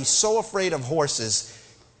reality, so afraid of horses,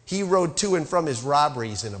 he rode to and from his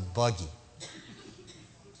robberies in a buggy.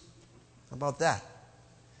 How about that?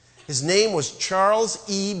 His name was Charles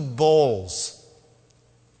E. Bowles.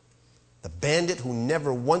 The bandit who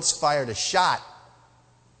never once fired a shot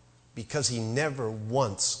because he never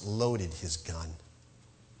once loaded his gun.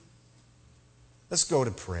 Let's go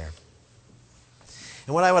to prayer.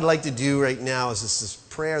 And what I would like to do right now is this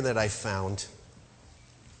prayer that I found.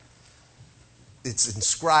 It's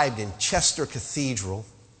inscribed in Chester Cathedral.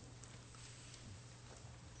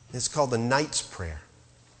 It's called the Knight's Prayer.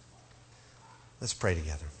 Let's pray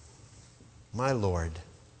together. My Lord,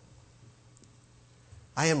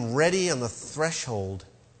 I am ready on the threshold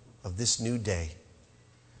of this new day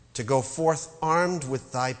to go forth armed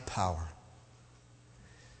with thy power,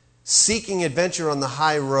 seeking adventure on the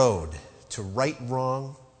high road to right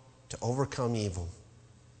wrong, to overcome evil,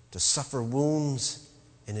 to suffer wounds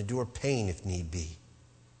and endure pain if need be.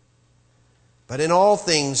 But in all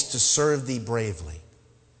things to serve thee bravely,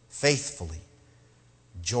 faithfully,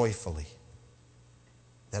 joyfully,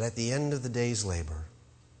 that at the end of the day's labor,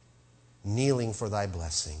 kneeling for thy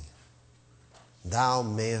blessing, thou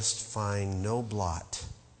mayest find no blot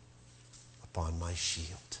upon my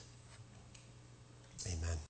shield. Amen.